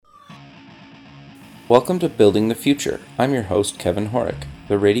Welcome to Building the Future. I'm your host, Kevin Horick.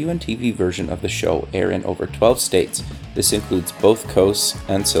 The radio and TV version of the show air in over 12 states. This includes both coasts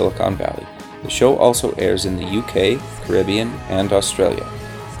and Silicon Valley. The show also airs in the UK, Caribbean, and Australia.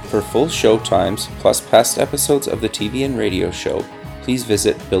 For full show times, plus past episodes of the TV and radio show, please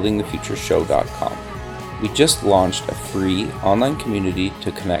visit buildingthefutureshow.com. We just launched a free online community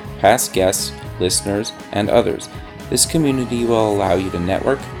to connect past guests, listeners, and others. This community will allow you to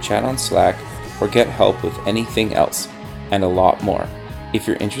network, chat on Slack, or get help with anything else, and a lot more. If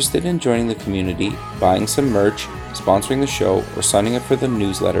you're interested in joining the community, buying some merch, sponsoring the show, or signing up for the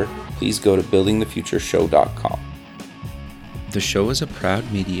newsletter, please go to buildingthefutureshow.com. The show is a proud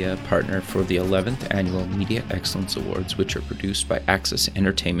media partner for the 11th Annual Media Excellence Awards, which are produced by Access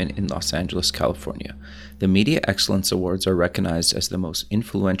Entertainment in Los Angeles, California. The Media Excellence Awards are recognized as the most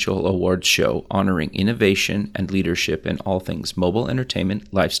influential awards show honoring innovation and leadership in all things mobile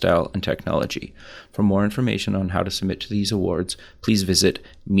entertainment, lifestyle, and technology. For more information on how to submit to these awards, please visit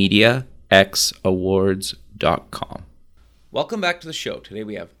mediaxawards.com. Welcome back to the show. Today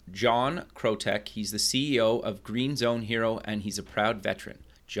we have John Krotec. He's the CEO of Green Zone Hero, and he's a proud veteran.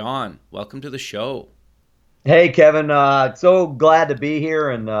 John, welcome to the show. Hey, Kevin. So glad to be here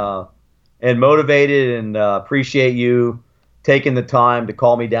and motivated, and appreciate you taking the time to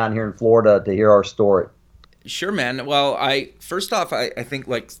call me down here in Florida to hear our story. Sure, man. Well, first off, I think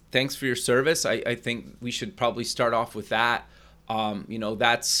thanks for your service. I think we should probably start off with that.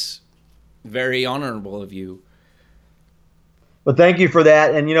 That's very honorable of you. Well, thank you for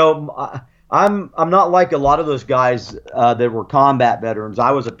that. And I'm not like a lot of those guys that were combat veterans.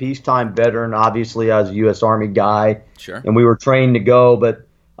 I was a peacetime veteran. Obviously, I was a U.S. Army guy, sure, and we were trained to go. But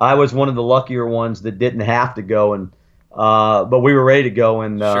I was one of the luckier ones that didn't have to go, and but we were ready to go.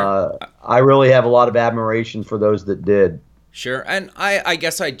 And sure. I really have a lot of admiration for those that did. Sure, and I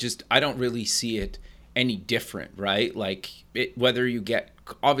guess I don't really see it any different, right? Whether you get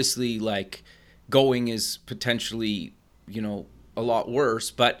obviously going is potentially a lot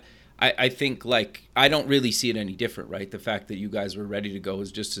worse, but I think I don't really see it any different, right? The fact that you guys were ready to go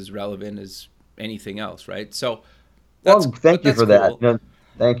is just as relevant as anything else, right? So thank you for cool. that. No,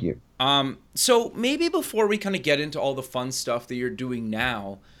 thank you. So maybe before we kind of get into all the fun stuff that you're doing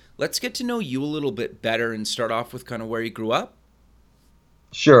now, let's get to know you a little bit better and start off with kind of where you grew up.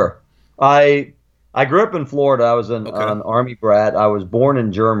 Sure. I grew up in Florida. I was an Army brat. I was born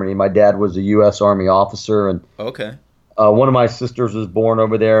in Germany. My dad was a U.S. Army officer, and one of my sisters was born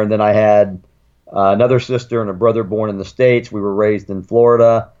over there, and then I had another sister and a brother born in the States. We were raised in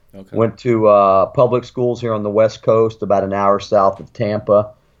Florida. Went to public schools here on the West Coast, about an hour south of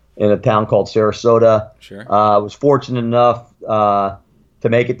Tampa, in a town called Sarasota. Sure. I was fortunate enough to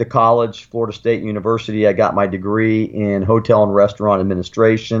make it to college, Florida State University. I got my degree in hotel and restaurant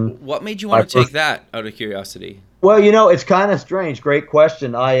administration. What made you want to take that, out of curiosity? Well, it's kind of strange. Great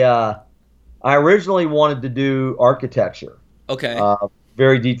question. I originally wanted to do architecture. Okay.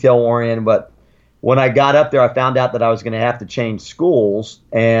 Very detail-oriented, but when I got up there, I found out that I was going to have to change schools,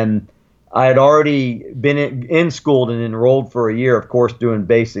 and I had already been in school and enrolled for a year, of course, doing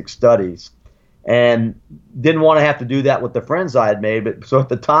basic studies, and didn't want to have to do that with the friends I had made. But so at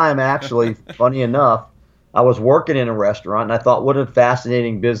the time, actually, funny enough, I was working in a restaurant, and I thought, what a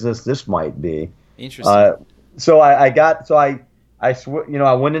fascinating business this might be. Interesting. I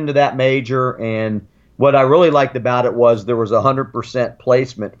went into that major, and what I really liked about it was there was 100%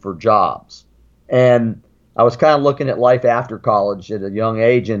 placement for jobs. And I was kind of looking at life after college at a young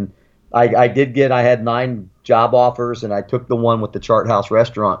age, and I had 9 job offers, and I took the one with the Chart House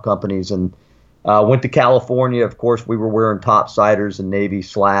restaurant companies, and went to California. Of course, we were wearing topsiders and navy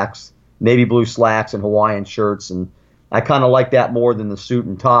blue slacks and Hawaiian shirts, and I kind of liked that more than the suit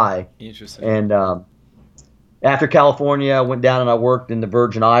and tie. Interesting. And after California, I went down and I worked in the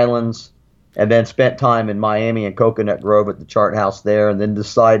Virgin Islands, and then spent time in Miami and Coconut Grove at the Chart House there, and then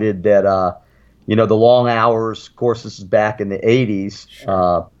decided that, the long hours, of course, this is back in the 80s.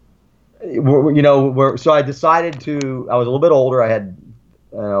 Sure. So I decided I was a little bit older. I had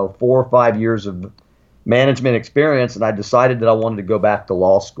 4 or 5 years of management experience, and I decided that I wanted to go back to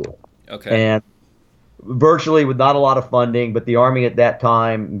law school. Okay. And virtually with not a lot of funding, but the Army at that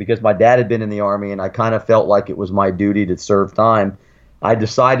time, because my dad had been in the Army and I kind of felt like it was my duty to serve time, I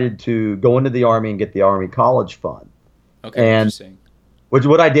decided to go into the Army and get the Army College Fund. Okay, and interesting. Which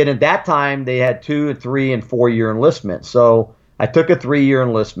what I did at that time, they had 2, 3, and 4-year enlistment. So I took a 3-year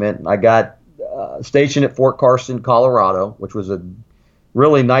enlistment. I got stationed at Fort Carson, Colorado, which was a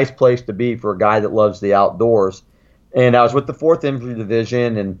really nice place to be for a guy that loves the outdoors. And I was with the 4th Infantry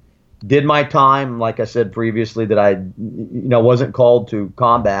Division and did my time, like I said previously, that I wasn't called to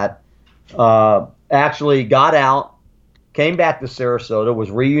combat. actually got out, came back to Sarasota,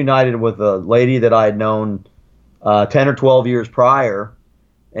 was reunited with a lady that I had known 10 or 12 years prior,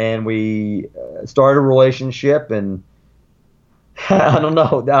 and we started a relationship. And I don't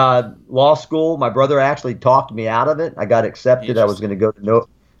know, law school, my brother actually talked me out of it. I got accepted. I was going to go to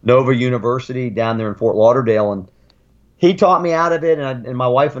Nova University down there in Fort Lauderdale, and he taught me out of it. And my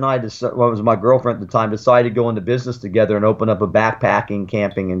wife and I, was my girlfriend at the time, decided to go into business together and open up a backpacking,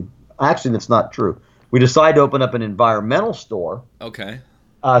 camping, and actually that's not true. We decided to open up an environmental store. Okay.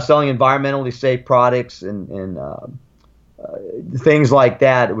 Selling environmentally safe products and things like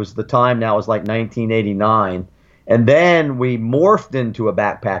that. It was the time now, it was like 1989. And then we morphed into a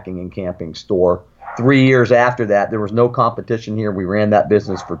backpacking and camping store 3 years after that. There was no competition here. We ran that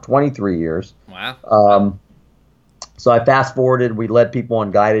business for 23 years. Wow. So I fast forwarded. We led people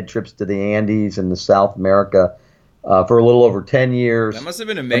on guided trips to the Andes and the South America for a little over 10 years. That must have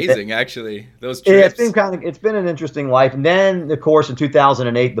been amazing, actually, those trips. Yeah, it's been an interesting life. And then, of course, in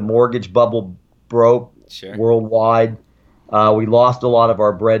 2008, the mortgage bubble broke worldwide. We lost a lot of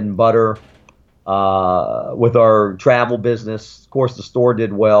our bread and butter with our travel business. Of course, the store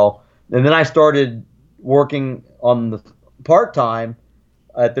did well. And then I started working on the part-time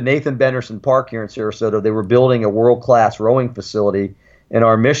at the Nathan Benderson Park here in Sarasota. They were building a world-class rowing facility, and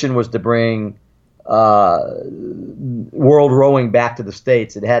our mission was to bring world rowing back to the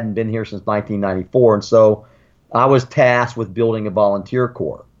States. It hadn't been here since 1994, and so I was tasked with building a volunteer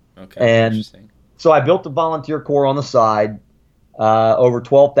corps. Okay, and interesting. So I built a volunteer corps on the side, over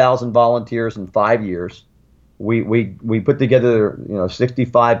 12,000 volunteers in 5 years. We put together,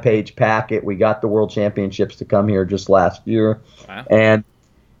 65-page packet. We got the World Championships to come here just last year. Wow.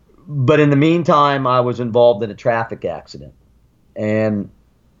 But in the meantime, I was involved in a traffic accident, and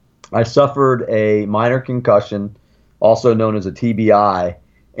I suffered a minor concussion, also known as a TBI,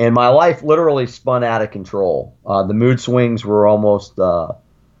 and my life literally spun out of control. The mood swings were almost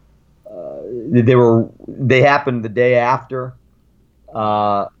they happened the day after.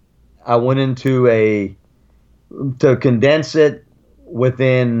 I went into to condense it,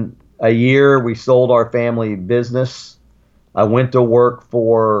 within a year, we sold our family business. I went to work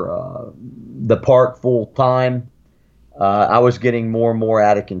for the park full time. I was getting more and more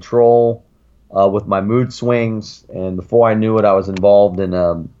out of control with my mood swings, and before I knew it, I was involved in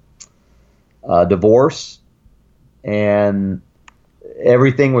a divorce, and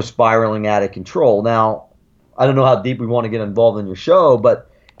everything was spiraling out of control. Now, I don't know how deep we want to get involved in your show,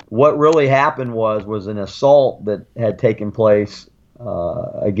 but what really happened was an assault that had taken place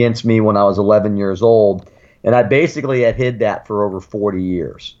against me when I was 11 years old, and I basically had hid that for over 40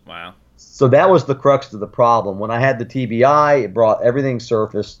 years. Wow. So that was the crux of the problem. When I had the TBI, it brought everything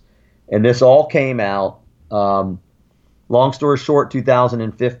surfaced, and this all came out. Long story short,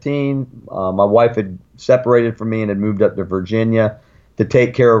 2015, my wife had separated from me and had moved up to Virginia to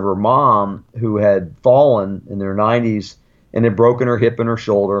take care of her mom, who had fallen in their 90s and had broken her hip and her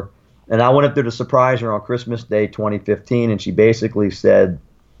shoulder. And I went up there to surprise her on Christmas Day 2015, and she basically said,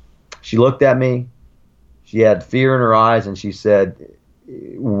 she looked at me, she had fear in her eyes, and she said,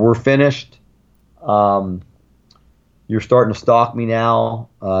 "We're finished. You're starting to stalk me now.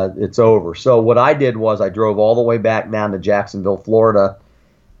 It's over." So what I did was I drove all the way back down to Jacksonville, Florida.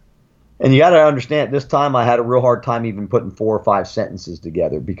 And you got to understand, at this time I had a real hard time even putting 4 or 5 sentences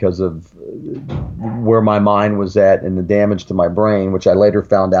together because of where my mind was at and the damage to my brain, which I later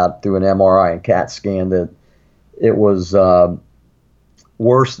found out through an MRI and CAT scan that it was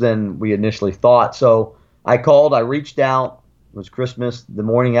worse than we initially thought. So I called, I reached out. It was Christmas, the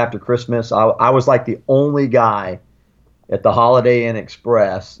morning after Christmas. I was like the only guy at the Holiday Inn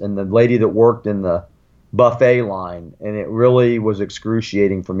Express and the lady that worked in the buffet line, and it really was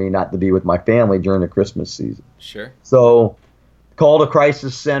excruciating for me not to be with my family during the Christmas season. Sure. So called a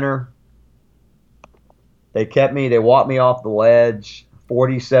crisis center. They walked me off the ledge,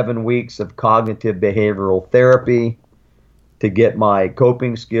 47 weeks of cognitive behavioral therapy to get my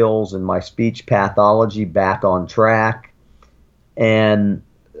coping skills and my speech pathology back on track, and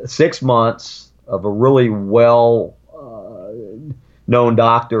 6 months of a really well known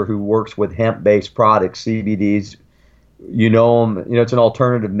doctor who works with hemp-based products, CBDs. You know them. It's an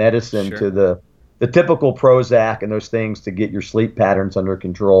alternative medicine to the typical Prozac and those things to get your sleep patterns under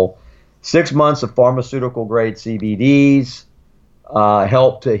control. 6 months of pharmaceutical-grade CBDs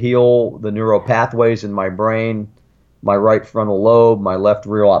helped to heal the neural pathways in my brain, my right frontal lobe, my left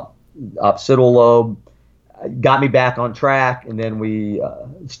rear occipital lobe. Got me back on track, and then we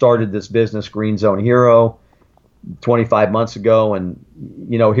started this business, Green Zone Hero, 25 months ago, and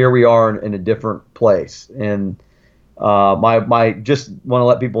here we are in a different place. And my just want to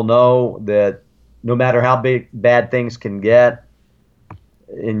let people know that no matter how bad things can get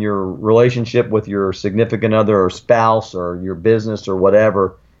in your relationship with your significant other or spouse or your business or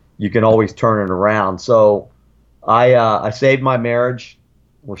whatever, you can always turn it around. So I saved my marriage.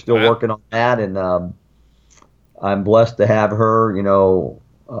 We're still Wow. working on that, and I'm blessed to have her,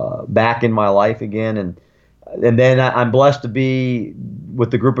 back in my life again, and then I'm blessed to be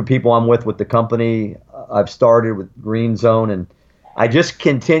with the group of people I'm with the company I've started with Green Zone, and I just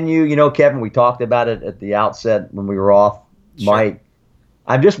continue. Kevin, we talked about it at the outset when we were off Sure. mic.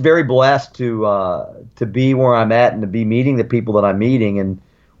 I'm just very blessed to be where I'm at and to be meeting the people that I'm meeting and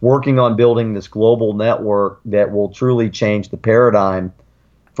working on building this global network that will truly change the paradigm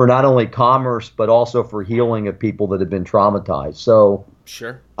for not only commerce but also for healing of people that have been traumatized. So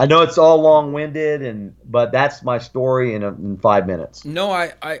Sure. I know it's all long-winded, but that's my story in 5 minutes. No,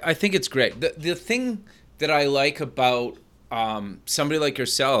 I think it's great. The thing that I like about somebody like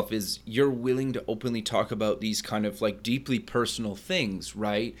yourself is you're willing to openly talk about these kind of like deeply personal things,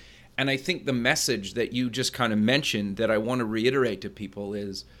 right? And I think the message that you just kind of mentioned that I want to reiterate to people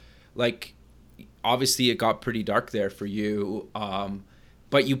is like, obviously it got pretty dark there for you,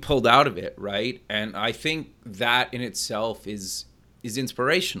 but you pulled out of it, right? And I think that in itself is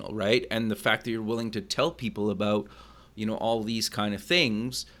inspirational, right? And the fact that you're willing to tell people about, all these kind of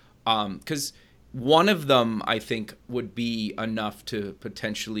things, because one of them I think would be enough to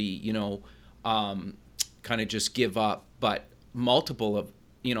potentially, kind of just give up, but multiple of,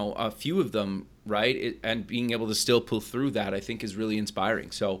 a few of them, right? And being able to still pull through that, I think is really inspiring.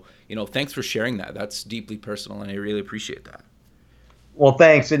 So, thanks for sharing that. That's deeply personal, and I really appreciate that. Well,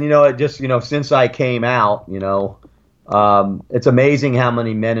 thanks. And it just since I came out, it's amazing how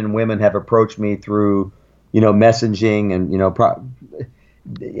many men and women have approached me through messaging and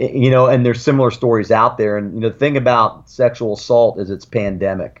and there's similar stories out there. And the thing about sexual assault is it's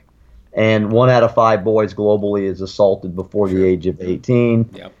pandemic, and 1 out of 5 boys globally is assaulted before the Sure. age of 18.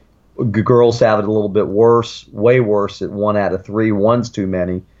 Yep. Girls have it a little bit worse, way worse at 1 out of 3. One's too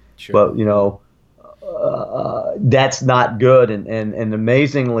many, Sure. but that's not good. And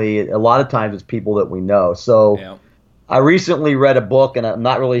amazingly, a lot of times it's people that we know. So Yeah. I recently read a book, and I'm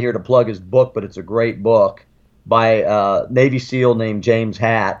not really here to plug his book, but it's a great book by a Navy SEAL named James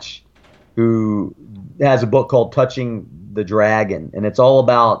Hatch, who has a book called Touching the Dragon. And it's all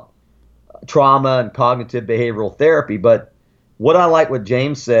about trauma and cognitive behavioral therapy. But what I like what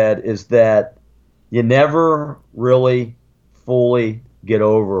James said is that you never really fully get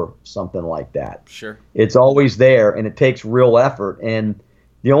over something like that. Sure. It's always there, and it takes real effort. And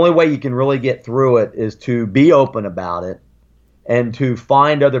the only way you can really get through it is to be open about it and to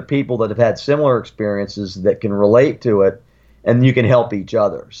find other people that have had similar experiences that can relate to it, and you can help each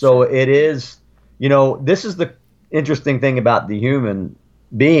other. So Sure. it is, this is the interesting thing about the human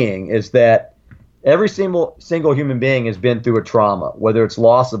being is that every single human being has been through a trauma, whether it's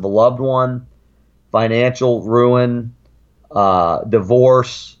loss of a loved one, financial ruin,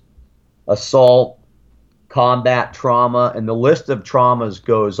 divorce, assault, combat trauma, and the list of traumas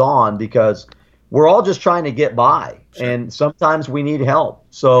goes on because we're all just trying to get by, Sure. and sometimes we need help.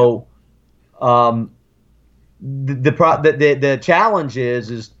 So, um, the challenge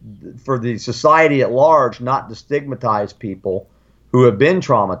is for the society at large not to stigmatize people who have been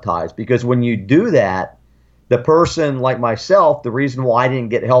traumatized, because when you do that, the person like myself, the reason why I didn't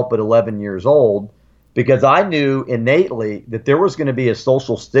get help at 11 years old, because I knew innately that there was going to be a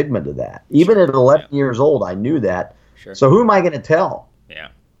social stigma to that. Even Sure. at 11 Yeah. years old, I knew that. Sure. So who am I going to tell? Yeah.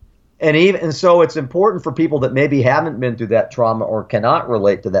 And so it's important for people that maybe haven't been through that trauma or cannot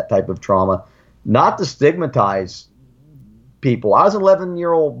relate to that type of trauma, not to stigmatize people. I was an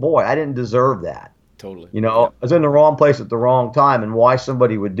 11-year-old boy. I didn't deserve that. Totally. I was in the wrong place at the wrong time, and why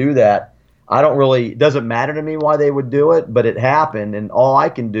somebody would do that, it doesn't matter to me why they would do it, but it happened, and all I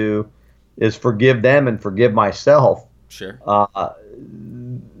can do is forgive them and forgive myself. Sure.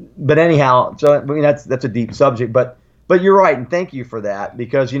 But anyhow, so I mean that's a deep subject, but you're right, and thank you for that,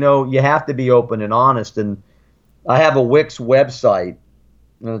 because you have to be open and honest. And I have a Wix website,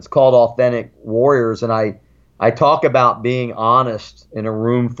 and it's called Authentic Warriors, and I talk about being honest in a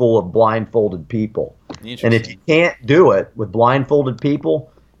room full of blindfolded people. And if you can't do it with blindfolded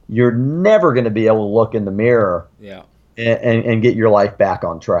people, you're never going to be able to look in the mirror. Yeah. And get your life back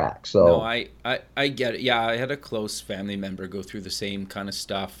on track. So no, I get it. Yeah, I had a close family member go through the same kind of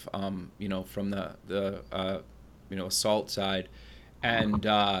stuff, from the assault side, and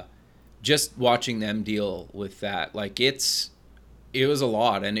just watching them deal with that, like it was a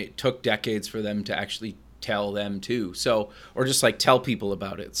lot, and it took decades for them to actually tell them too. So, or just like tell people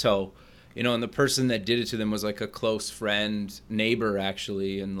about it. So, and the person that did it to them was like a close friend, neighbor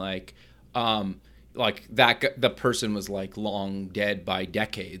actually, and like, like the person was like long dead by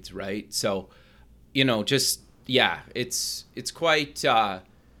decades, right? So, just yeah, it's quite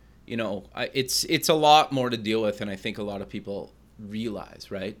it's a lot more to deal with than I think a lot of people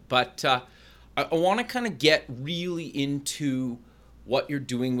realize, right? But I want to kind of get really into what you're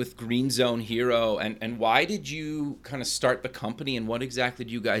doing with Green Zone Hero, and why did you kind of start the company, and what exactly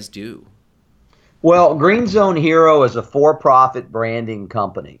do you guys do? Well, Green Zone Hero is a for-profit branding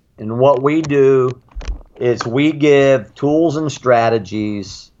company. And what we do is we give tools and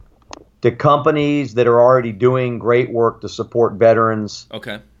strategies to companies that are already doing great work to support veterans,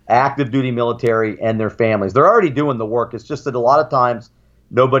 Okay. active duty military, and their families. They're already doing the work. It's just that a lot of times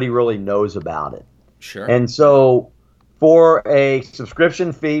nobody really knows about it. Sure. And so for a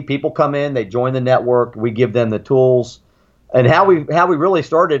subscription fee, people come in, they join the network, we give them the tools. And how we really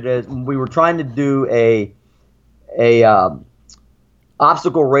started is we were trying to do a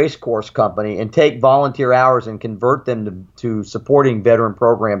obstacle race course company and take volunteer hours and convert them to supporting veteran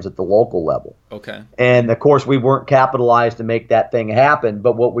programs at the local level. Okay. And of course, we weren't capitalized to make that thing happen.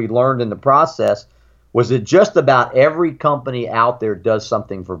 But what we learned in the process was that just about every company out there does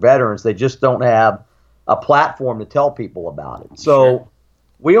something for veterans. They just don't have a platform to tell people about it. So Sure.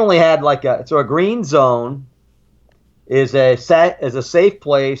 we only had a green zone is a safe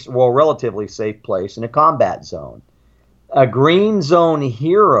place, well, relatively safe place in a combat zone. A Green Zone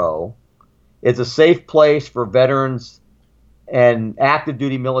Hero is a safe place for veterans and active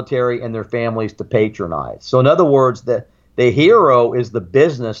duty military and their families to patronize. So in other words, the hero is the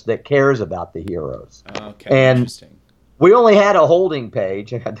business that cares about the heroes. Okay, and interesting. We only had a holding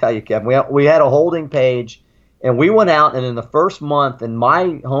page. I gotta tell you, Kevin, we had a holding page, and we went out, and in the first month in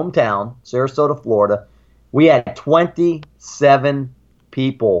my hometown, Sarasota, Florida, we had 27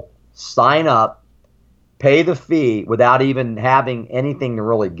 people sign up, pay the fee without even having anything to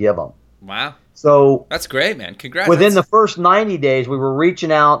really give them. Wow. So that's great, man. Congrats. Within the first 90 days, we were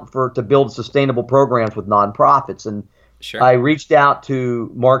reaching out to build sustainable programs with nonprofits. And Sure. I reached out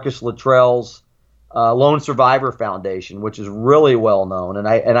to Marcus Luttrell's Lone Survivor Foundation, which is really well known. And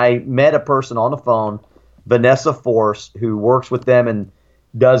I met a person on the phone, Vanessa Force, who works with them and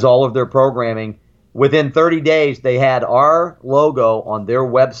does all of their programming. Within 30 days, they had our logo on their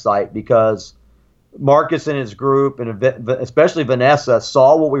website because Marcus and his group, and especially Vanessa,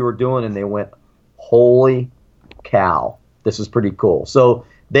 saw what we were doing, and they went, holy cow, this is pretty cool. So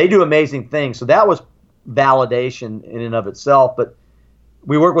they do amazing things. So that was validation in and of itself. But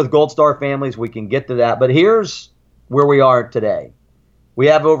we work with Gold Star families. We can get to that. But here's where we are today. We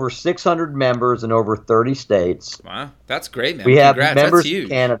have over 600 members in over 30 states. Wow, that's great, man. We have Congrats. members That's huge. in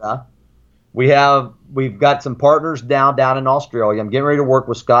Canada. We've got some partners down in Australia. I'm getting ready to work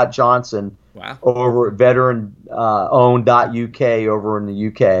with Scott Johnson over at veteran-owned.uk over in the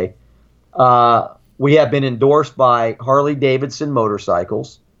UK. We have been endorsed by Harley Davidson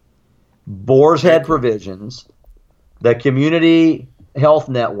Motorcycles, Boar's Head Provisions, the Community Health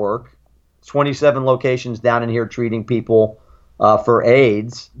Network, 27 locations down in here treating people for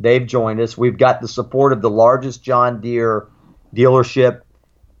AIDS. They've joined us. We've got the support of the largest John Deere dealership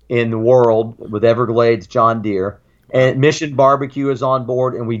in the world with Everglades John Deere. And Mission Barbecue is on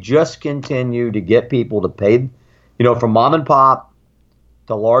board, and we just continue to get people to pay, from mom and pop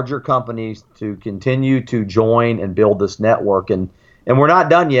to larger companies to continue to join and build this network. And we're not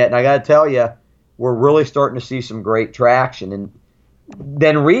done yet. And I got to tell you, we're really starting to see some great traction. And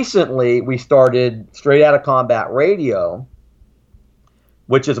then recently we started Straight Outta Combat Radio,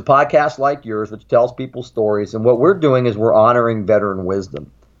 which is a podcast like yours, which tells people stories. And what we're doing is we're honoring veteran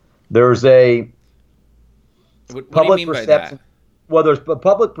wisdom. There's a What public do you mean perception. by that? Well, there's a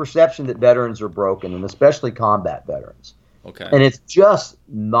public perception that veterans are broken, and especially combat veterans. Okay. And it's just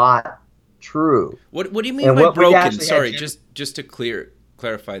not true. What do you mean by broken? Sorry, just to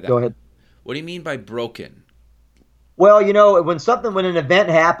clarify that. Go ahead. What do you mean by broken? Well, when an event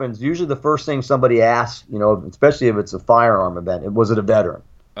happens, usually the first thing somebody asks, especially if it's a firearm event, was it a veteran?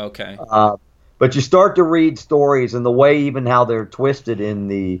 Okay. But you start to read stories, and the way even how they're twisted in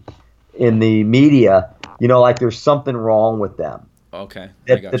the media, like there's something wrong with them. Okay.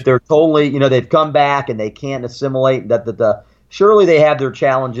 That they're totally, they've come back and they can't assimilate. Surely they have their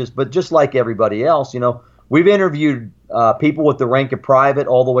challenges, but just like everybody else, we've interviewed people with the rank of private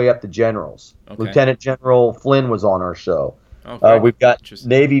all the way up to generals. Okay. Lieutenant General Flynn was on our show. Okay. We've got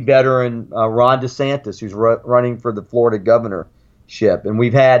Navy veteran Ron DeSantis, who's running for the Florida governorship, and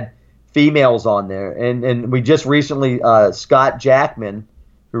we've had females on there, and we just recently Scott Jackman,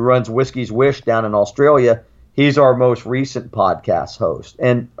 who runs Whiskey's Wish down in Australia, he's our most recent podcast host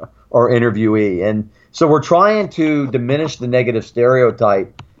or interviewee. And so we're trying to diminish the negative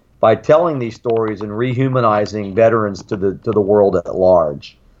stereotype by telling these stories and rehumanizing veterans to the world at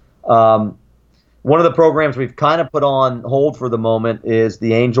large. One of the programs we've kind of put on hold for the moment is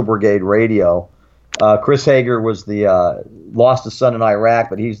the Angel Brigade Radio. Chris Hager was lost his son in Iraq,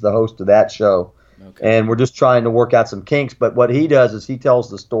 but he's the host of that show. Okay. And we're just trying to work out some kinks. But what he does is he tells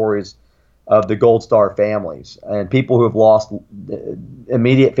the stories of the Gold Star families and people who have lost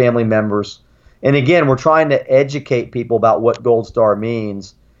immediate family members. And again, we're trying to educate people about what Gold Star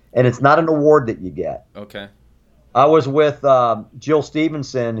means. And it's not an award that you get. Okay. I was with Jill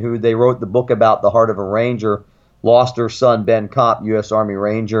Stevenson, who they wrote the book about, The Heart of a Ranger, lost her son, Ben Kopp, U.S. Army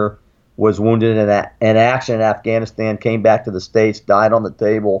Ranger, was wounded in action in Afghanistan, came back to the States, died on the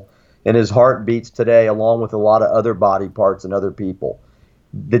table, and his heart beats today along with a lot of other body parts and other people.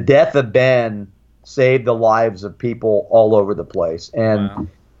 The death of Ben saved the lives of people all over the place. And wow.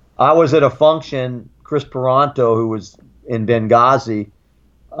 I was at a function, Chris Peranto, who was in Benghazi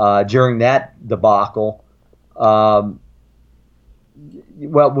during that debacle. Well,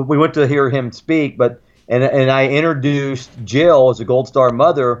 we went to hear him speak, and I introduced Jill as a Gold Star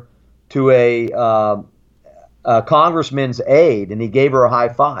mother to a congressman's aide, and he gave her a high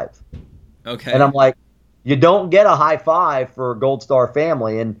five. Okay. And I'm like, you don't get a high five for a Gold Star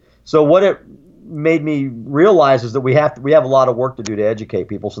family. And so what it made me realize is that we have a lot of work to do to educate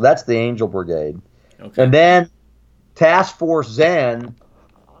people. So that's the Angel Brigade. Okay. And then Task Force Zen,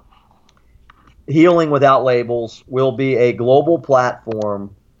 Healing Without Labels, will be a global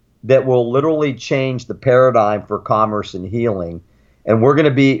platform that will literally change the paradigm for commerce and healing. And we're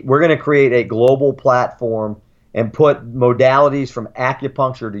going to create a global platform and put modalities from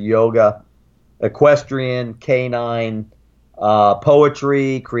acupuncture to yoga, equestrian, canine,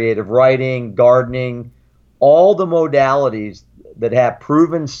 poetry, creative writing, gardening, all the modalities that have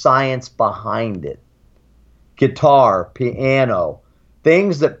proven science behind it. Guitar, piano,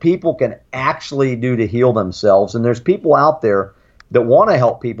 things that people can actually do to heal themselves. And there's people out there that want to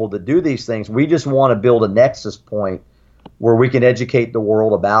help people to do these things. We just want to build a nexus point where we can educate the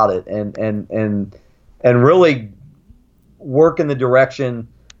world about it and really work in the direction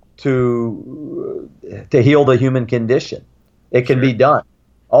to heal the human condition. It can be done.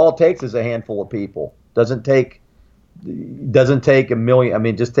 All it takes is a handful of people. Doesn't take a million. I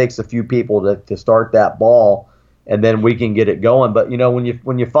mean, it just takes a few people to start that ball, and then we can get it going. But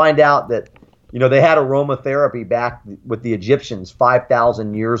when you find out that they had aromatherapy back with the Egyptians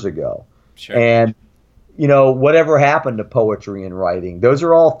 5,000 years ago, sure. And whatever happened to poetry and writing, those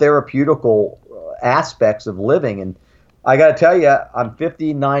are all therapeutical aspects of living. And I got to tell you, I'm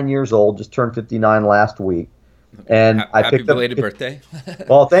 59 years old, just turned 59 last week. And I happy picked belated up, birthday.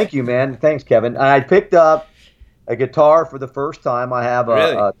 Well, thank you, man. Thanks, Kevin. And I picked up a guitar for the first time. I have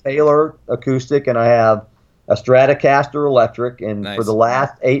a Taylor acoustic, and I have a Stratocaster electric. And nice. For the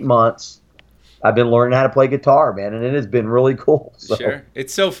last 8 months, I've been learning how to play guitar, man, and it has been really cool. So, sure.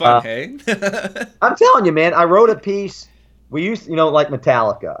 It's so fun, hey? I'm telling you, man, I wrote a piece. We used, like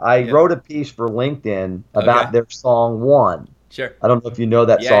Metallica. I wrote a piece for LinkedIn about their song One. Sure. I don't know if you know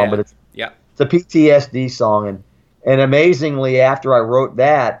that song, but it's a PTSD song. And amazingly, after I wrote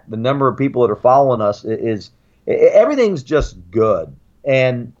that, the number of people that are following us is everything's just good.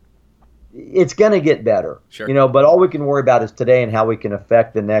 And it's going to get better. Sure. But all we can worry about is today and how we can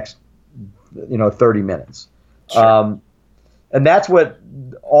affect the next 30 minutes. Sure. And that's what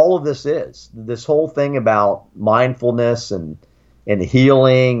all of this is. This whole thing about mindfulness and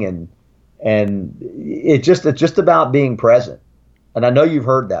healing and it's just about being present. And I know you've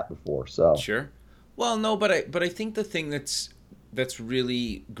heard that before. So sure. Well, no, but I think the thing that's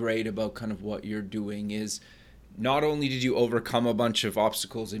really great about kind of what you're doing is not only did you overcome a bunch of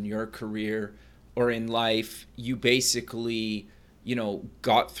obstacles in your career or in life, you basically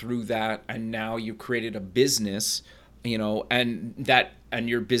got through that, and now you created a business, and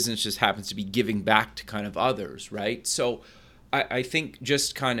your business just happens to be giving back to kind of others, right? So I think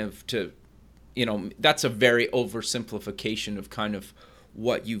just kind of to, that's a very oversimplification of kind of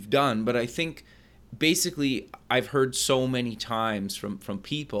what you've done. But I think basically I've heard so many times from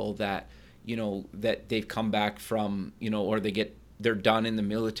people that, that they've come back from, or they're done in the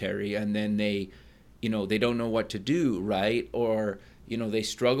military, and then they don't know what to do, right? Or, they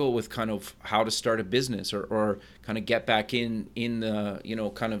struggle with kind of how to start a business or kind of get back in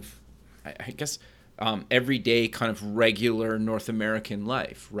the, kind of, I guess, everyday kind of regular North American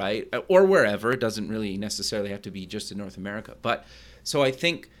life, right? Or wherever. It doesn't really necessarily have to be just in North America. But so I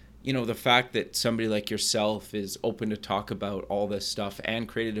think, the fact that somebody like yourself is open to talk about all this stuff and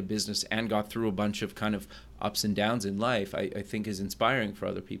created a business and got through a bunch of kind of ups and downs in life, I think is inspiring for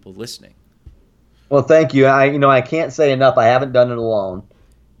other people listening. Well, thank you. I can't say enough. I haven't done it alone.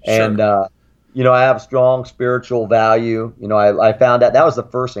 And, Sure. I have strong spiritual value. I found out that was the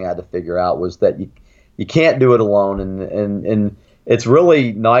first thing I had to figure out was that you can't do it alone. And it's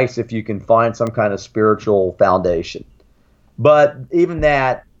really nice if you can find some kind of spiritual foundation. But even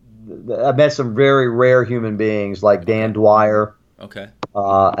that, I've met some very rare human beings like Okay. Dan Dwyer Okay.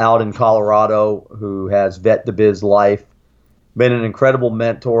 out in Colorado who has Vet to Biz Life. Been an incredible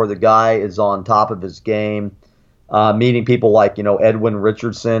mentor. The guy is on top of his game. Meeting people like Edwin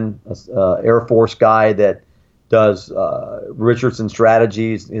Richardson, Air Force guy that does Richardson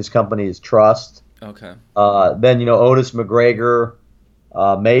Strategies. His company is Trust. Okay. Then Otis McGregor,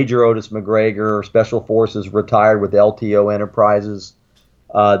 Major Otis McGregor, Special Forces, retired with LTO Enterprises.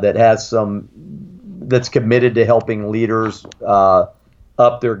 That's committed to helping leaders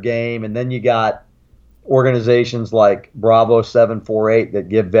up their game. And then you got organizations like Bravo 748 that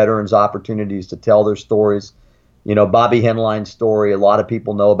give veterans opportunities to tell their stories. Bobby Henline's story, a lot of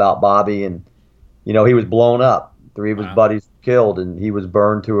people know about Bobby, and he was blown up. 3 of his Wow. buddies killed, and he was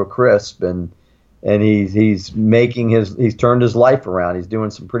burned to a crisp. And he's turned his life around. He's doing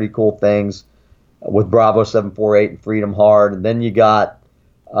some pretty cool things with Bravo 748 and Freedom Hard. And then you got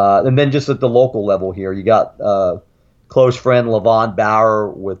and then just at the local level here, you got close friend Levon Bauer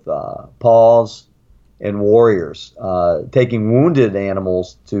with Paws and Warriors, taking wounded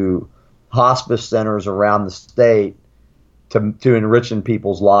animals to hospice centers around the state to enriching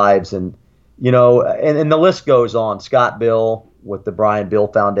people's lives. And and the list goes on. Scott Bill with the Brian Bill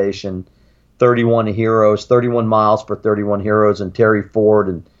Foundation, 31 Heroes, 31 Miles for 31 Heroes, and Terry Ford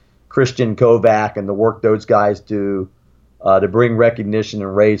and Christian Kovac and the work those guys do to bring recognition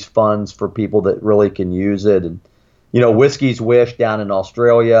and raise funds for people that really can use it. And Whiskey's Wish down in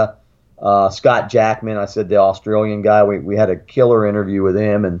Australia, Scott Jackman, I said the Australian guy, we had a killer interview with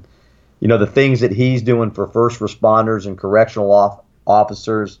him, and the things that he's doing for first responders and correctional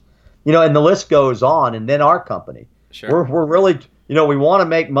officers, and the list goes on. And then our company, Sure. we're really, we want to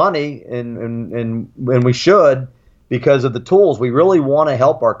make money, and we should, because of the tools. We really want to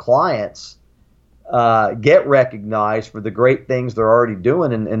help our clients get recognized for the great things they're already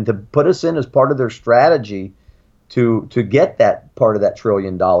doing, and to put us in as part of their strategy to get that part of that $1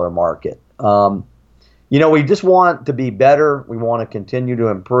 trillion market. We just want to be better. We want to continue to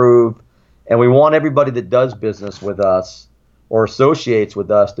improve. And we want everybody that does business with us or associates with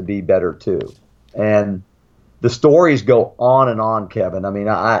us to be better too. And the stories go on and on, Kevin. I mean,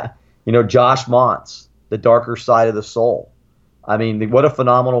 Josh Montz, The Darker Side of the Soul. I mean, what a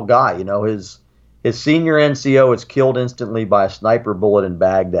phenomenal guy. His senior NCO is killed instantly by a sniper bullet in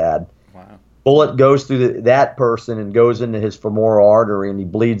Baghdad. Wow. Bullet goes through that person and goes into his femoral artery, and he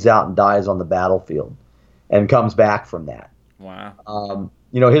bleeds out and dies on the battlefield and comes back from that. Wow.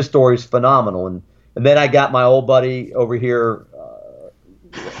 His story is phenomenal. And then I got my old buddy over here,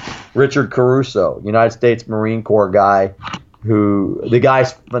 Richard Caruso, United States Marine Corps guy, the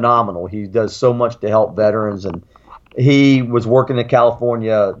guy's phenomenal. He does so much to help veterans, and he was working the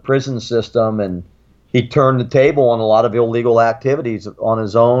California prison system, and he turned the table on a lot of illegal activities on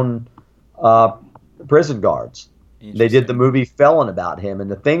his own prison guards. They did the movie Felon about him, and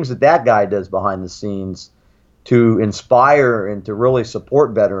the things that guy does behind the scenes to inspire and to really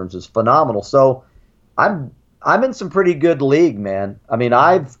support veterans is phenomenal. So I'm in some pretty good league, man. I mean,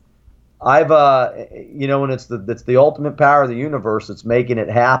 I've and it's the ultimate power of the universe that's making it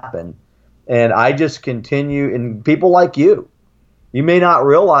happen. And I just continue, and people like you may not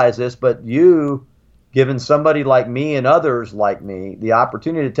realize this, but you, giving somebody like me and others like me the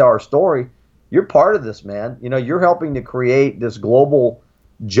opportunity to tell our story, you're part of this, man. You're helping to create this global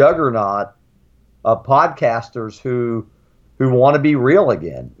juggernaut of podcasters who want to be real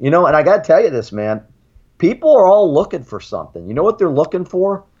again. And I got to tell you this, man, people are all looking for something. You know what they're looking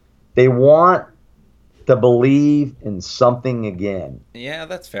for? They want to believe in something again. Yeah,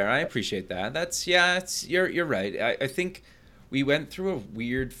 that's fair. I appreciate that. You're right. I think we went through a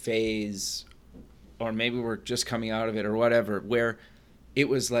weird phase, or maybe we're just coming out of it or whatever, where it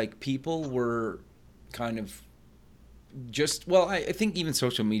was like people were kind of I think even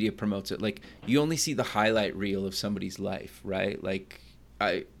social media promotes it. Like, you only see the highlight reel of somebody's life, right? Like,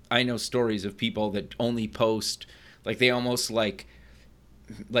 I know stories of people that only post, like, they almost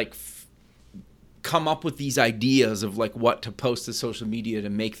come up with these ideas of like what to post to social media to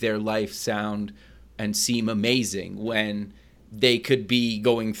make their life sound and seem amazing, when they could be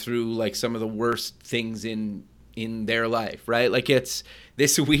going through like some of the worst things in their life, right? Like, it's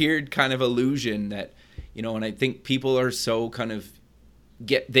this weird kind of illusion that, and I think people are so kind of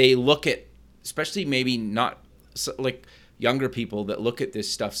they look at, especially maybe not like younger people that look at this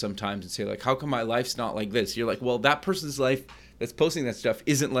stuff sometimes and say like, how come my life's not like this? You're like, well, that person's life, that's posting that stuff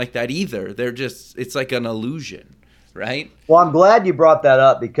isn't like that either. It's like an illusion, right? Well, I'm glad you brought that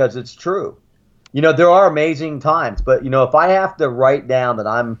up because it's true. There are amazing times, but if I have to write down that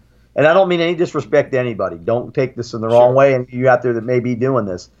and I don't mean any disrespect to anybody, don't take this in the wrong way, and you out there that may be doing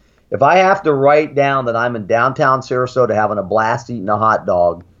this. If I have to write down that I'm in downtown Sarasota having a blast eating a hot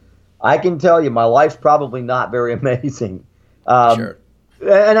dog, I can tell you my life's probably not very amazing. Sure.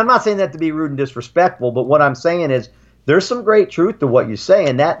 And I'm not saying that to be rude and disrespectful, but what I'm saying is there's some great truth to what you say,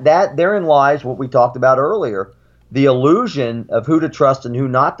 and that therein lies what we talked about earlier, the illusion of who to trust and who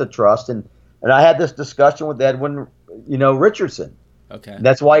not to trust. And I had this discussion with Edwin, Richardson. Okay.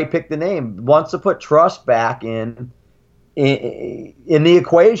 That's why he picked the name. Wants to put trust back in the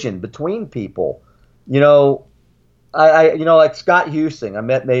equation between people. I like Scott Husing. I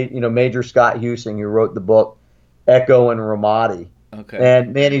met Major Scott Husing, who wrote the book Echo and Ramadi. Okay.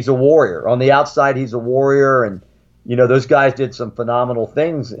 And man, he's a warrior. On the outside, he's a warrior, and those guys did some phenomenal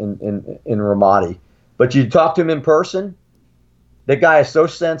things in Ramadi. But you talk to him in person, that guy is so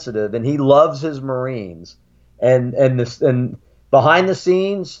sensitive, and he loves his Marines. And behind the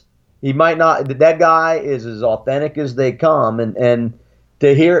scenes, he might not. That guy is as authentic as they come. And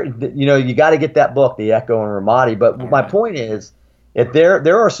to hear, you got to get that book, The Echo and Ramadi. But my point is, if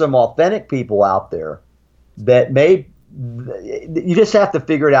there are some authentic people out there that you just have to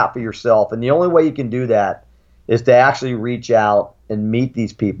figure it out for yourself. And the only way you can do that is to actually reach out and meet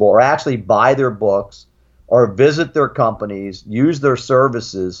these people, or actually buy their books, or visit their companies, use their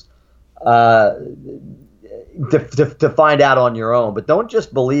services to find out on your own. But don't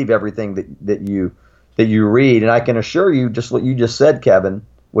just believe everything that you read. And I can assure you, just what you just said, Kevin,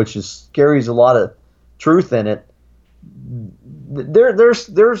 which carries a lot of truth in it.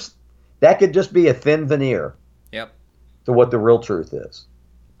 There's that could just be a thin veneer. Yep. To what the real truth is.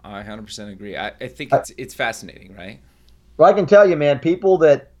 I 100% agree. I think it's fascinating, right? Well, I can tell you, man, people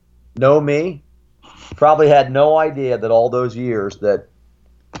that know me probably had no idea that all those years that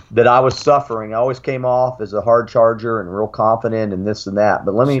I was suffering. I always came off as a hard charger and real confident and this and that.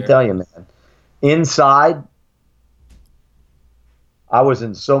 But let me tell you, man, inside, I was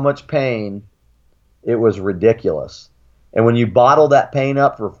in so much pain, it was ridiculous. And when you bottle that pain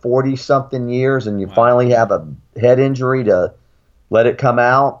up for 40-something years and you finally have a head injury to let it come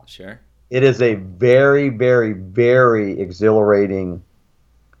out, it is a very, very, very exhilarating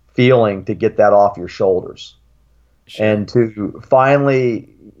feeling to get that off your shoulders. Sure. And to finally,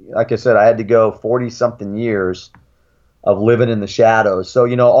 like I said, I had to go 40-something years of living in the shadows. So,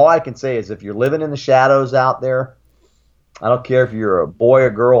 all I can say is if you're living in the shadows out there, I don't care if you're a boy or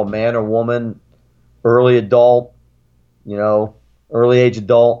girl, a man or woman, early adult, early age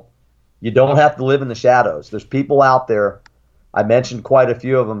adult, you don't have to live in the shadows. There's people out there. I mentioned quite a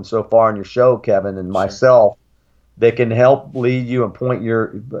few of them so far in your show, Kevin, and myself, that can help lead you and point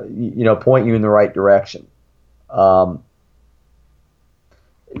you in the right direction.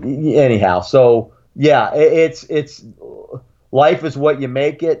 Anyhow, so yeah, it's life is what you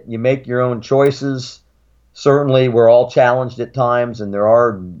make it. You make your own choices. Certainly, we're all challenged at times, and there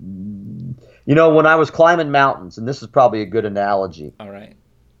are. When I was climbing mountains, and this is probably a good analogy. All right.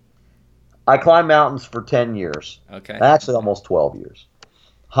 I climbed mountains for 10 years. Okay. Actually, almost 12 years.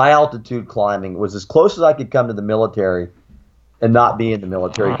 High altitude climbing was as close as I could come to the military and not be in the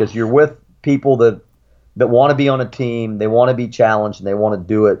military, because you're with people that want to be on a team, they want to be challenged, and they want to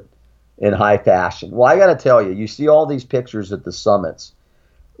do it in high fashion. Well, I got to tell you, you see all these pictures at the summits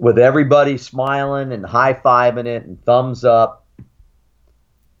with everybody smiling and high-fiving it and thumbs up.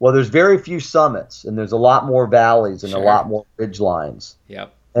 Well, there's very few summits, and there's a lot more valleys and a lot more ridge lines.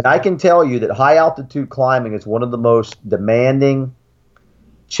 Yep. And I can tell you that high-altitude climbing is one of the most demanding,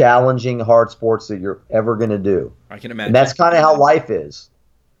 challenging, hard sports that you're ever going to do. I can imagine. And that's kind of how life is.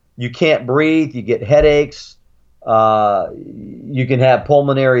 You can't breathe. You get headaches. You can have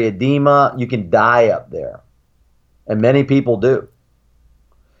pulmonary edema. You can die up there. And many people do.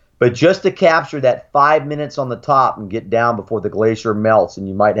 But just to capture that 5 minutes on the top and get down before the glacier melts and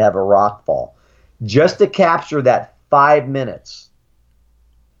you might have a rock fall, just to capture that 5 minutes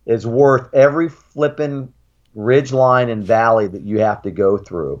is worth every flippin' ridge line and valley that you have to go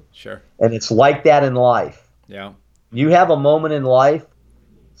through. Sure. And it's like that in life. Yeah. You have a moment in life,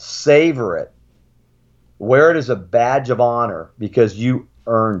 savor it. Wear it as a badge of honor because you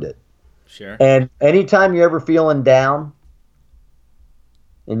earned it. Sure. And anytime you're ever feeling down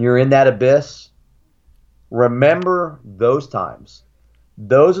and you're in that abyss, remember those times.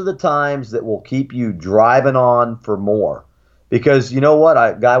 Those are the times that will keep you driving on for more. Because you know what?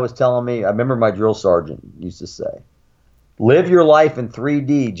 A guy was telling me, I remember my drill sergeant used to say, live your life in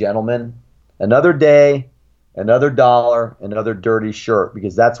 3D, gentlemen. Another day, another dollar, another dirty shirt,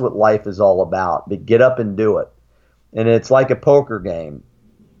 because that's what life is all about. But get up and do it. And it's like a poker game.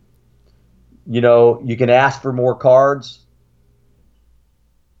 You can ask for more cards,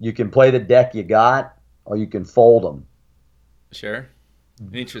 you can play the deck you got, or you can fold them. Sure.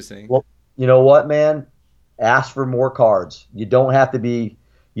 Interesting. Well, you know what, man? Ask for more cards. You don't have to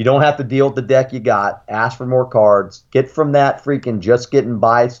deal with the deck you got. Ask for more cards. Get from that freaking just getting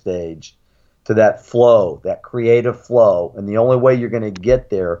by stage to that flow, that creative flow. And the only way you're going to get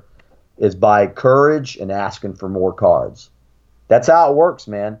there is by courage and asking for more cards. That's how it works,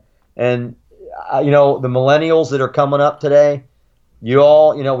 man. And the millennials that are coming up today, you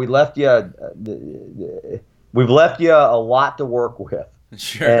all, we've left you a lot to work with,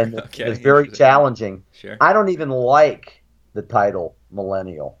 Sure. and Okay. it's very Interesting. challenging. Sure. I don't even like the title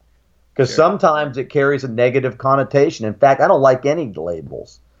millennial because Sure. sometimes it carries a negative connotation. In fact, I don't like any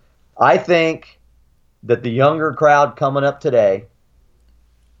labels. I think that the younger crowd coming up today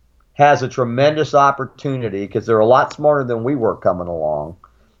has a tremendous opportunity because they're a lot smarter than we were coming along.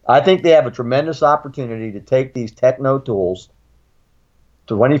 I think they have a tremendous opportunity to take these techno tools,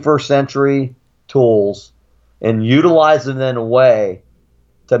 21st century tools, and utilize them in a way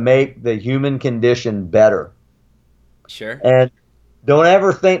to make the human condition better. Sure. And don't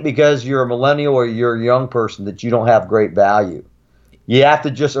ever think because you're a millennial or you're a young person that you don't have great value. You have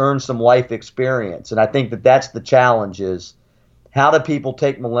to just earn some life experience. And I think that that's the challenge is how do people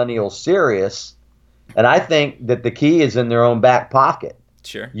take millennials serious? And I think that the key is in their own back pocket.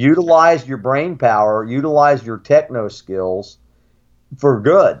 Sure. Utilize your brain power, utilize your techno skills for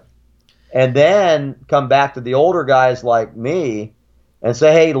good. And then come back to the older guys like me and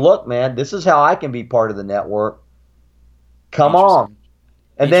say, hey, look, man, this is how I can be part of the network. Come on.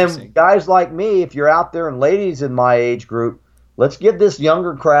 And then guys like me, if you're out there and ladies in my age group, let's give this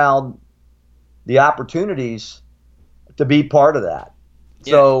younger crowd the opportunities to be part of that.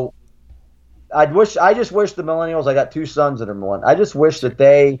 Yeah. So I just wish the millennials, I got two sons that are millennials. I just wish that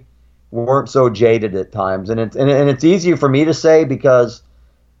they weren't so jaded at times. And it's easier for me to say because,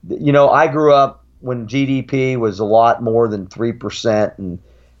 I grew up when GDP was a lot more than 3%. And,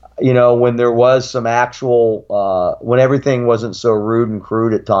 when there was some actual, when everything wasn't so rude and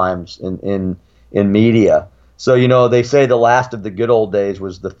crude at times in media. So, they say the last of the good old days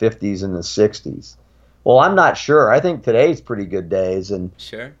was the 50s and the 60s. Well, I'm not sure. I think today's pretty good days, and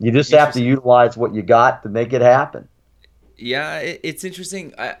sure. You just have to utilize what you got to make it happen. Yeah, it's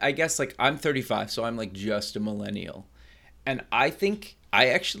interesting. I guess like I'm 35, so I'm like just a millennial, and I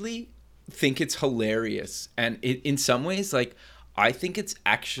actually think it's hilarious, and in some ways, like I think it's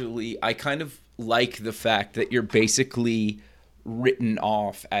actually I kind of like the fact that you're basically written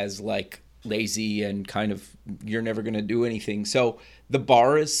off as like lazy and kind of you're never going to do anything. So the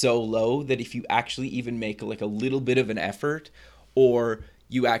bar is so low that if you actually even make like a little bit of an effort, or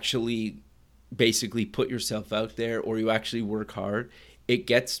you actually basically put yourself out there, or you actually work hard, it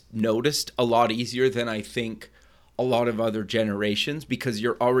gets noticed a lot easier than I think a lot of other generations, because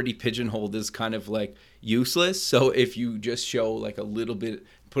you're already pigeonholed as kind of like useless. So if you just show like a little bit,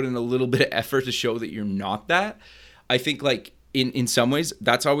 put in a little bit of effort to show that you're not that, I think like in some ways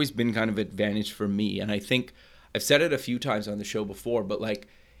that's always been kind of advantage for me. And I think I've said it a few times on the show before, but like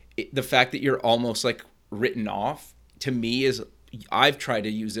the fact that you're almost like written off to me is, I've tried to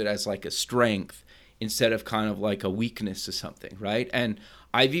use it as like a strength instead of kind of like a weakness to something, right? And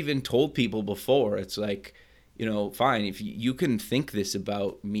I've even told people before, it's like, fine, if you can think this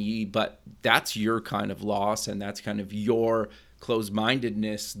about me, but that's your kind of loss, and that's kind of your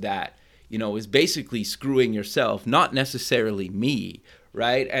closed-mindedness that, is basically screwing yourself, not necessarily me,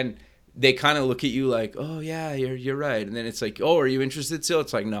 right? And they kind of look at you like, oh yeah, you're right. And then it's like, oh, are you interested still?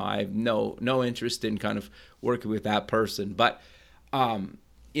 It's like, no, I have no interest in kind of working with that person. But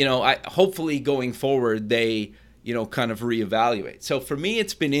I hopefully going forward they kind of reevaluate. So for me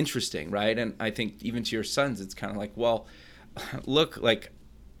it's been interesting, right? And I think even to your sons it's kind of like, well, look, like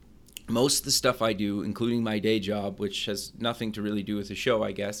most of the stuff I do, including my day job, which has nothing to really do with the show,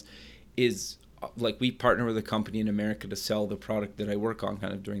 I guess, is like we partner with a company in America to sell the product that I work on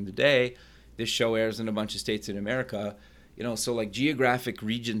kind of during the day. This show airs in a bunch of states in America, so like geographic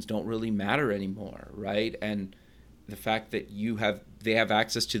regions don't really matter anymore, right? And the fact that they have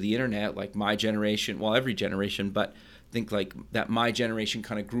access to the internet, like my generation, well, every generation, but I think like that my generation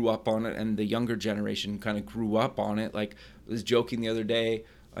kind of grew up on it, and the younger generation kind of grew up on it. Like I was joking the other day,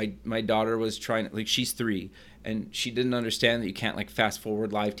 my daughter was trying, like she's 3, and she didn't understand that you can't like fast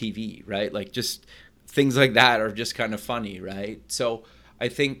forward live TV, right? Like just things like that are just kind of funny, right? So I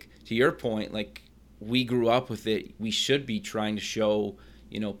think to your point, like we grew up with it, we should be trying to show,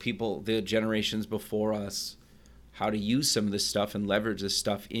 people, the generations before us, how to use some of this stuff and leverage this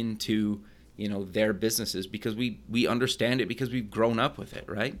stuff into, their businesses, because we understand it because we've grown up with it,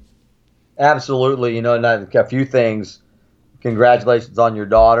 right? Absolutely. And a few things. Congratulations on your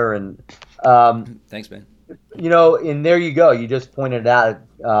daughter. And, Thanks, man. And there you go. You just pointed out,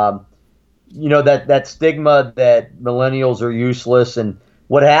 that stigma that millennials are useless. And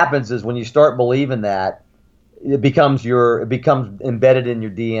what happens is when you start believing that, it becomes embedded in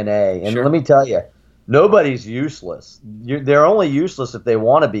your DNA. And Sure. let me tell you, nobody's useless. They're only useless if they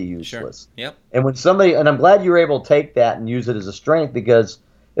want to be useless. Sure. Yep. And I'm glad you were able to take that and use it as a strength, because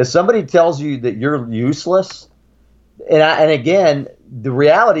if somebody tells you that you're useless, and again, the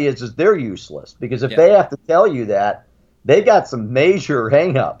reality is they're useless, because if they have to tell you that, they got some major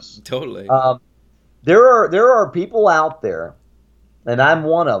hangups. Totally. There are people out there, and I'm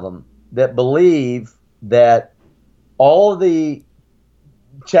one of them, that believe that all of the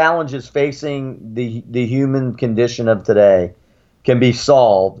challenges facing the human condition of today can be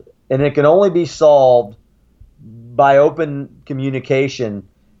solved, and it can only be solved by open communication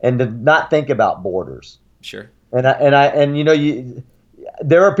and to not think about borders. Sure.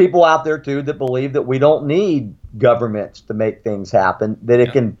 There are people out there too that believe that we don't need governments to make things happen, that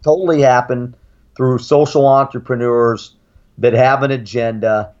it can totally happen through social entrepreneurs that have an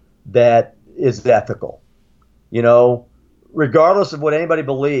agenda that is ethical. Regardless of what anybody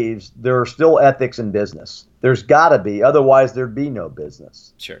believes, there are still ethics in business. There's got to be, otherwise there'd be no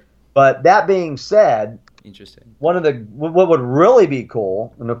business. Sure. But that being said, interesting. What would really be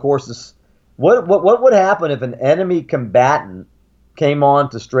cool, and of course this, what would happen if an enemy combatant came on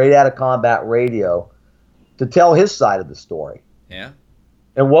to Straight Outta Combat Radio to tell his side of the story? Yeah.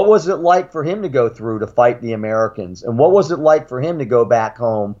 And what was it like for him to go through to fight the Americans? And what was it like for him to go back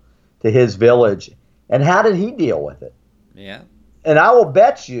home to his village? And how did he deal with it? Yeah. And I will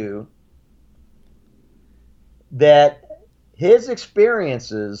bet you that his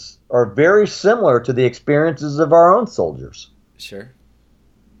experiences are very similar to the experiences of our own soldiers. Sure.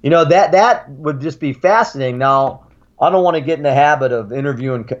 That would just be fascinating. Now, I don't want to get in the habit of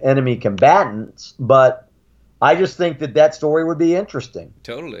interviewing enemy combatants, but I just think that story would be interesting.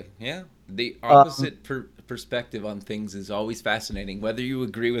 Totally. Yeah. The opposite perspective on things is always fascinating, whether you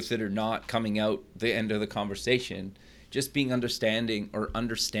agree with it or not. Coming out the end of the conversation, just being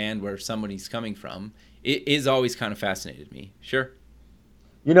understand where somebody's coming from, it is always kind of fascinated me. Sure.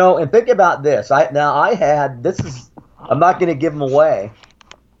 And think about this. I'm not going to give them away,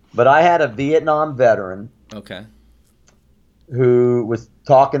 but I had a Vietnam veteran. Okay. Who was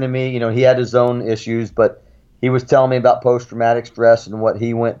talking to me. He had his own issues, but he was telling me about post-traumatic stress and what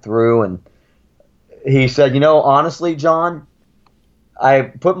he went through. And he said, honestly, John, I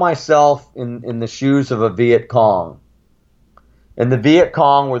put myself in the shoes of a Viet Cong. And the Viet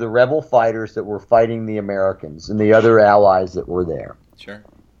Cong were the rebel fighters that were fighting the Americans and the other allies that were there. Sure.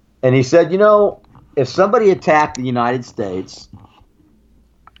 And he said, if somebody attacked the United States,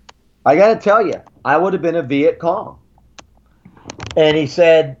 I got to tell you, I would have been a Viet Cong. And he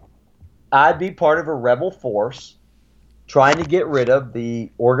said, I'd be part of a rebel force trying to get rid of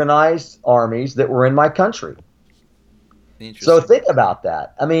the organized armies that were in my country. So think about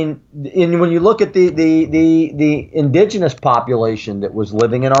that. I mean, when you look at the indigenous population that was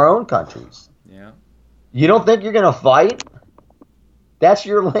living in our own countries, you don't think you're going to fight? That's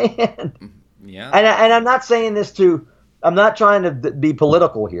your land. Yeah. And I'm not saying this I'm not trying to be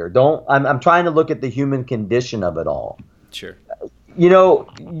political here. I'm trying to look at the human condition of it all. Sure.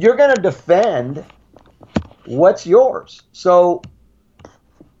 You're going to defend what's yours. So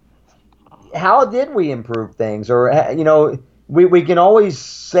how did we improve things? Or, we can always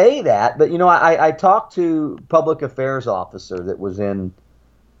say that, but, I talked to a public affairs officer that was in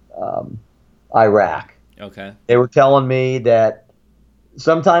Iraq. Okay. They were telling me that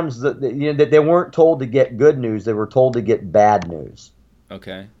sometimes that they weren't told to get good news. They were told to get bad news.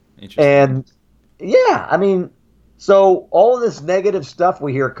 Okay. Interesting. And yeah, I mean, so all of this negative stuff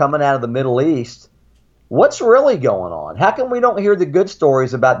we hear coming out of the Middle East, what's really going on? How come we don't hear the good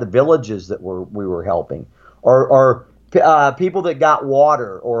stories about the villages that we were helping, or people that got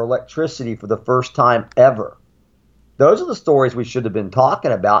water or electricity for the first time ever? Those are the stories we should have been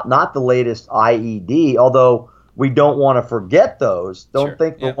talking about, not the latest IED, although we don't want to forget those. Don't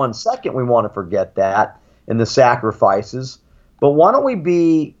think for 1 second we want to forget that and the sacrifices. But why don't we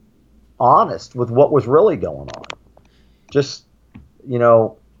be honest with what was really going on? Just,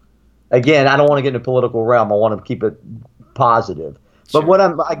 again, I don't want to get in a political realm. I want to keep it positive. But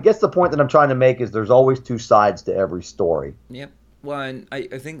I guess the point that I'm trying to make is there's always two sides to every story. Yep. Well, and I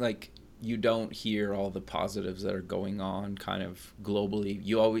think you don't hear all the positives that are going on kind of globally.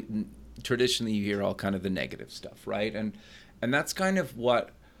 traditionally you hear all kind of the negative stuff, right? And that's kind of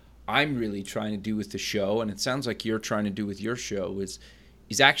what I'm really trying to do with the show, and it sounds like you're trying to do with your show, is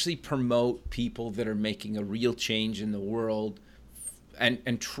actually promote people that are making a real change in the world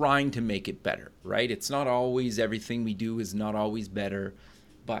and trying to make it better, right? It's not always, everything we do is not always better,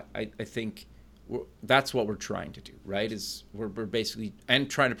 but I think that's what we're trying to do, right? Is we're basically, and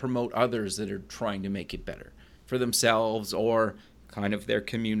trying to promote others that are trying to make it better for themselves or kind of their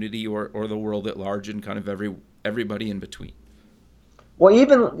community or the world at large, and kind of everybody in between. Well,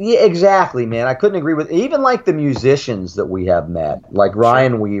 exactly, man. I couldn't agree with even like the musicians that we have met, like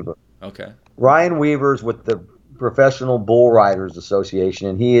Ryan Weaver. Okay. Ryan Weaver's with the Professional Bull Riders Association,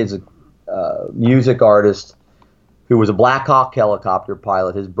 and he is a music artist who was a Black Hawk helicopter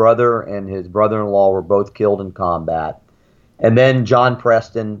pilot. His brother and his brother-in-law were both killed in combat. And then John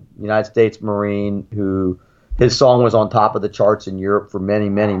Preston, United States Marine, who his song was on top of the charts in Europe for many,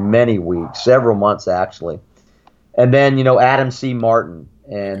 many, many weeks, several months actually. And then, Adam C. Martin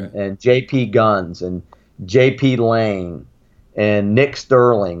and J.P. Guns and J.P. Lane and Nick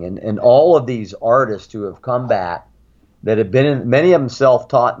Sterling and all of these artists who have come back that have been many of them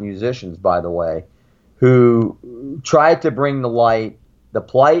self-taught musicians, by the way, who tried to bring to light the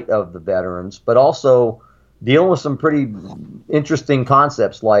plight of the veterans, but also dealing with some pretty interesting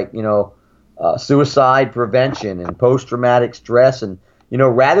concepts like, suicide prevention and post-traumatic stress. And,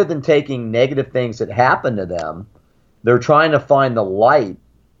 rather than taking negative things that happen to them, they're trying to find the light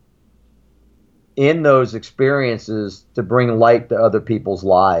in those experiences to bring light to other people's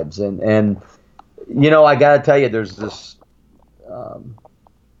lives. And I got to tell you, there's this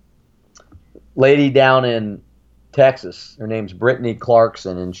lady down in Texas. Her name's Brittany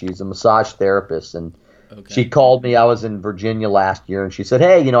Clarkson, and she's a massage therapist. And she called me. I was in Virginia last year, and she said,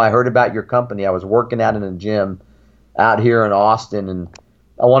 "Hey, I heard about your company. I was working out in a gym out here in Austin, and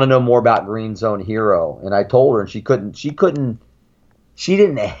I want to know more about Green Zone Hero." And I told her, and she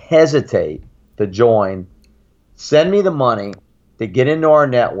didn't hesitate to join, send me the money to get into our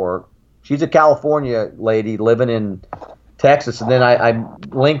network. She's a California lady living in Texas. And then I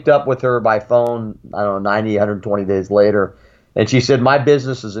linked up with her by phone, I don't know, 90, 120 days later. And she said, my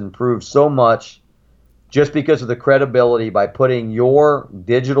business has improved so much just because of the credibility by putting your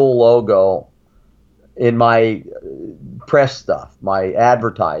digital logo in my press stuff, my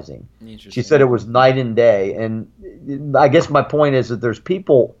advertising. She said it was night and day. And I guess my point is that there's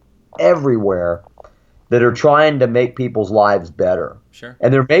people everywhere that are trying to make people's lives better. Sure.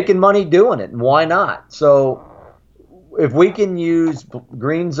 And they're making money doing it, and why not? So if we can use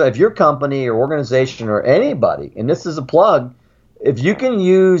if your company or organization or anybody, and this is a plug, if you can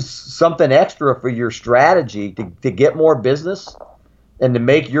use something extra for your strategy to get more business and to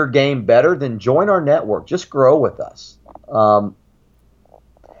make your game better, then join our network. Just grow with us.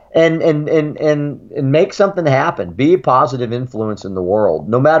 And make something happen. Be a positive influence in the world.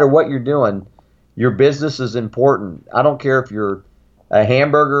 No matter what you're doing, your business is important. I don't care if you're a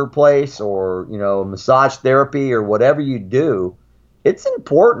hamburger place or, massage therapy or whatever you do. It's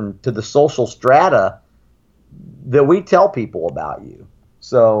important to the social strata that we tell people about you.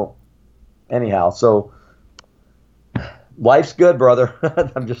 So anyhow, life's good, brother.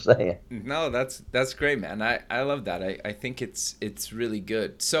 I'm just saying. No, that's great, man. I love that. I think it's really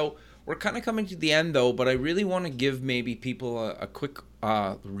good. So we're kind of coming to the end, though, but I really want to give maybe people a quick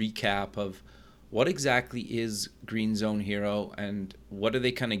recap of what exactly is Green Zone Hero and what do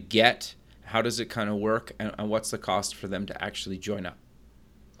they kind of get? How does it kind of work? And what's the cost for them to actually join up?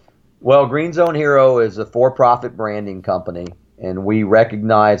 Well, Green Zone Hero is a for-profit branding company, and we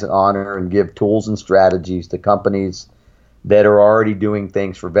recognize and honor and give tools and strategies to companies that are already doing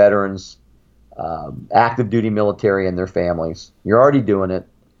things for veterans, active duty military, and their families. You're already doing it.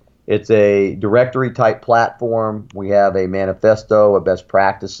 It's a directory type platform. We have a manifesto of best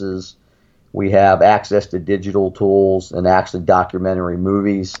practices. We have access to digital tools and actually documentary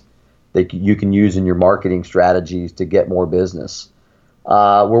movies that you can use in your marketing strategies to get more business.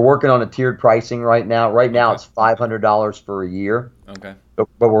 We're working on a tiered pricing right now. Right now it's $500 for a year. Okay. But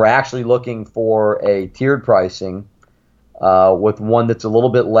we're actually looking for a tiered pricing with one that's a little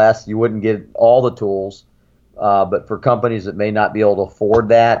bit less. You wouldn't get all the tools, but for companies that may not be able to afford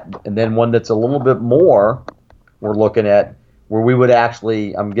that, and then one that's a little bit more, we're looking at where we would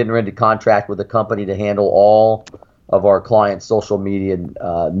actually, I'm getting ready to contract with a company to handle all of our clients' social media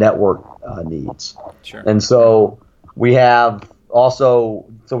network needs. Sure. And so we have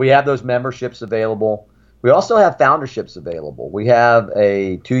we have those memberships available. We also have founderships available. We have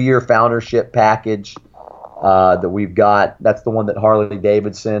a 2-year foundership package that we've got. That's the one that Harley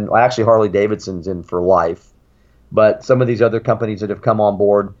Davidson's in for life. But some of these other companies that have come on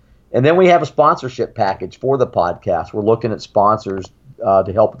board, And then we have a sponsorship package for the podcast. We're looking at sponsors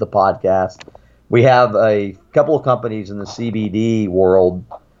to help with the podcast. We have a couple of companies in the CBD world.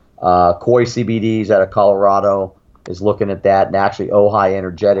 Koi CBDs out of Colorado is looking at that, and actually Ojai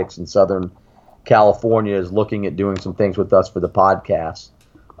Energetics in Southern California is looking at doing some things with us for the podcast.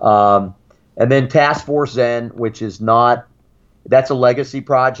 And then Task Force Zen, which is that's a legacy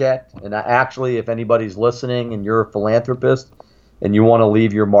project. And actually, if anybody's listening and you're a philanthropist and you want to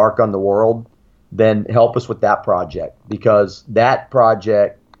leave your mark on the world, then help us with that project, because that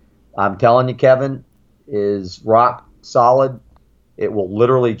project, I'm telling you, Kevin, is rock solid. It will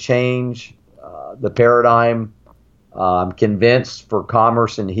literally change the paradigm, I'm convinced, for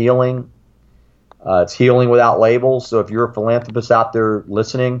commerce and healing. It's healing without labels. So if you're a philanthropist out there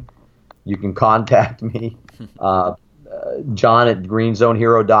listening, you can contact me, John at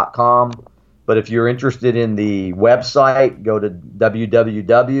greenzonehero.com. But if you're interested in the website, go to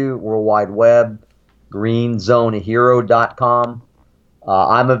www.greenzonehero.com.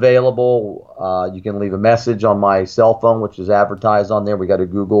 I'm available. You can leave a message on my cell phone, which is advertised on there. We got a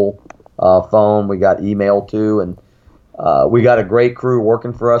Google phone. We got email too. And we got a great crew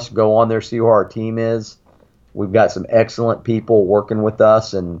working for us. Go on there, see who our team is. We've got some excellent people working with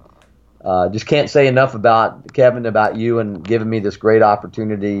us. And just can't say enough about Kevin, about you, and giving me this great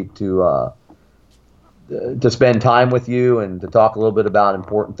opportunity to spend time with you and to talk a little bit about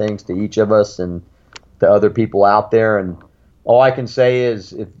important things to each of us and to other people out there. And all I can say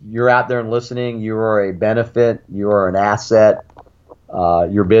is, if you're out there and listening, you are a benefit, you are an asset,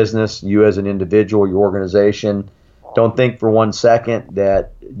 your business, you as an individual, your organization. Don't think for 1 second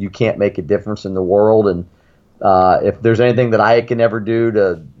that you can't make a difference in the world. And if there's anything that I can ever do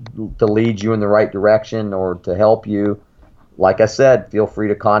to lead you in the right direction or to help you, like I said, feel free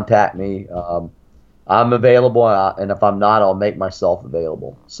to contact me. I'm available, and if I'm not, I'll make myself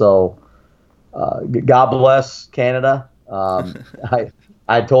available. So God bless Canada.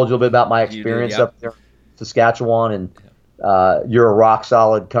 I told you a little bit about my experience up there in Saskatchewan, and you're a rock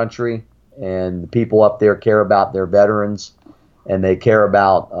solid country, and the people up there care about their veterans, and they care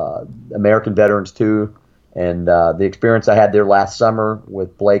about American veterans too. And the experience I had there last summer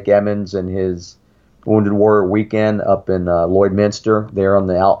with Blake Emmons and his Wounded Warrior Weekend up in Lloydminster, there on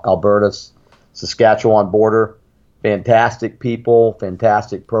the Alberta-Saskatchewan border. Fantastic people,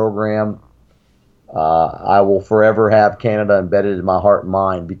 fantastic program. I will forever have Canada embedded in my heart and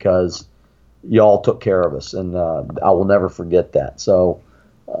mind, because y'all took care of us, and I will never forget that. So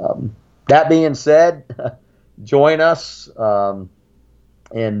that being said, join us, and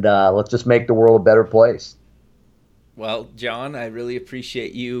let's just make the world a better place. Well, John, I really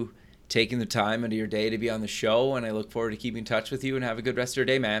appreciate you taking the time out of your day to be on the show, and I look forward to keeping in touch with you, and have a good rest of your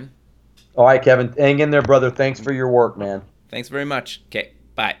day, man. All right, Kevin. Hang in there, brother. Thanks for your work, man. Thanks very much. Okay,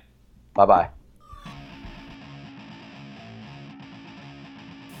 bye. Bye-bye.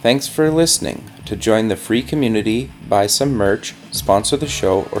 Thanks for listening. To join the free community, buy some merch, sponsor the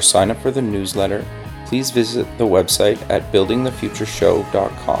show, or sign up for the newsletter, please visit the website at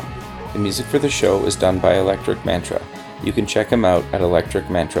buildingthefutureshow.com. The music for the show is done by Electric Mantra. You can check him out at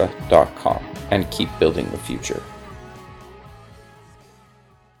electricmantra.com, and keep building the future.